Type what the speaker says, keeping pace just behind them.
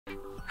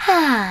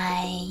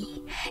Hi!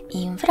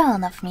 In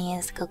front of me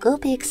is Google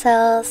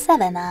Pixel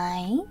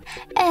 7i,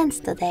 and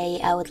today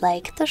I would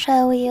like to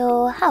show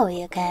you how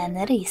you can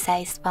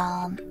resize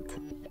font.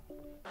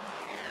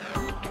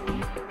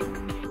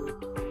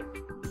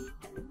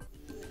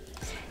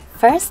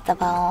 First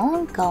of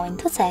all, go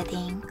into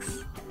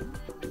Settings.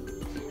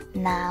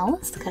 Now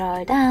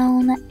scroll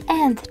down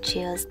and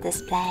choose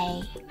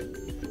Display.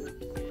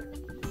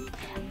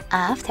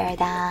 After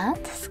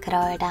that,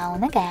 scroll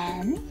down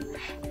again,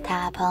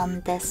 tap on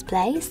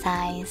Display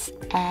Size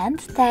and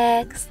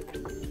Text.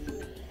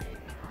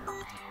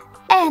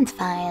 And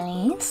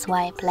finally,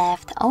 swipe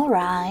left or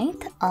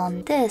right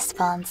on this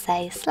font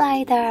size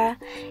slider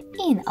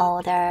in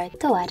order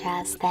to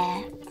adjust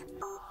it.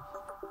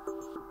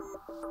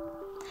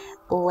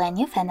 When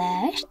you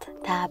finished,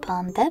 tap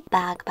on the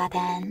back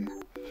button.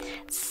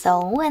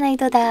 So when I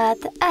do that,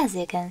 as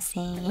you can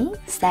see,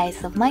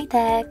 size of my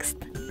text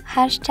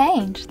has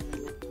changed.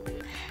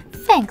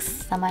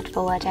 Thanks so much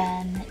for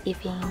watching.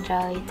 If you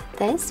enjoyed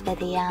this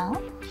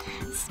video,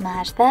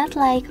 smash that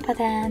like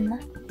button,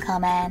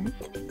 comment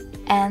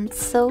and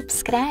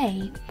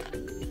subscribe.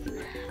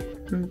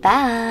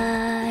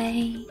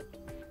 Bye!